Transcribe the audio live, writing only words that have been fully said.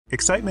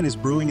Excitement is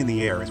brewing in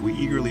the air as we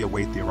eagerly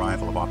await the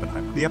arrival of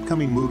Oppenheimer, the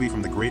upcoming movie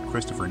from the great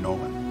Christopher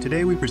Nolan.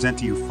 Today we present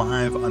to you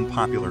 5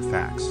 unpopular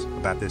facts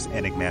about this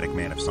enigmatic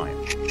man of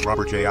science.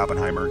 Robert J.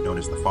 Oppenheimer, known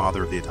as the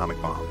father of the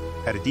atomic bomb,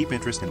 had a deep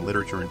interest in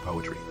literature and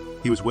poetry.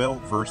 He was well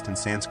versed in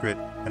Sanskrit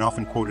and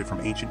often quoted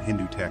from ancient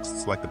Hindu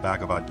texts like the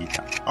Bhagavad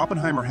Gita.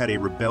 Oppenheimer had a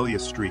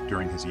rebellious streak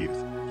during his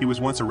youth. He was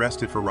once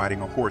arrested for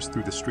riding a horse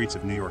through the streets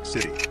of New York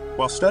City.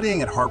 While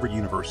studying at Harvard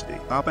University,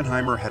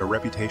 Oppenheimer had a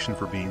reputation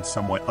for being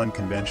somewhat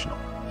unconventional.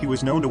 He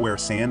was known to wear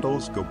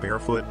sandals, go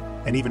barefoot,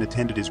 and even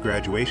attended his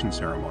graduation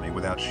ceremony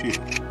without shoes.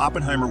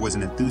 Oppenheimer was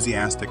an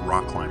enthusiastic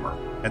rock climber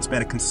and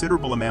spent a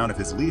considerable amount of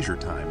his leisure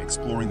time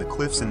exploring the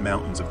cliffs and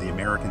mountains of the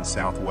American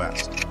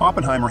Southwest.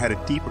 Oppenheimer had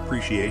a deep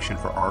appreciation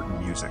for art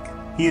and music.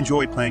 He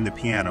enjoyed playing the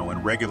piano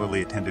and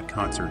regularly attended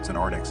concerts and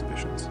art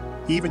exhibitions.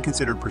 He even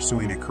considered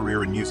pursuing a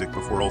career in music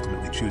before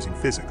ultimately choosing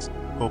physics.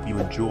 Hope you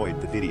enjoyed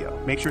the video.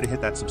 Make sure to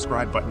hit that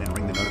subscribe button and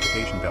ring the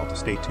notification bell to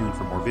stay tuned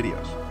for more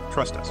videos.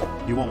 Trust us,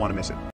 you won't want to miss it.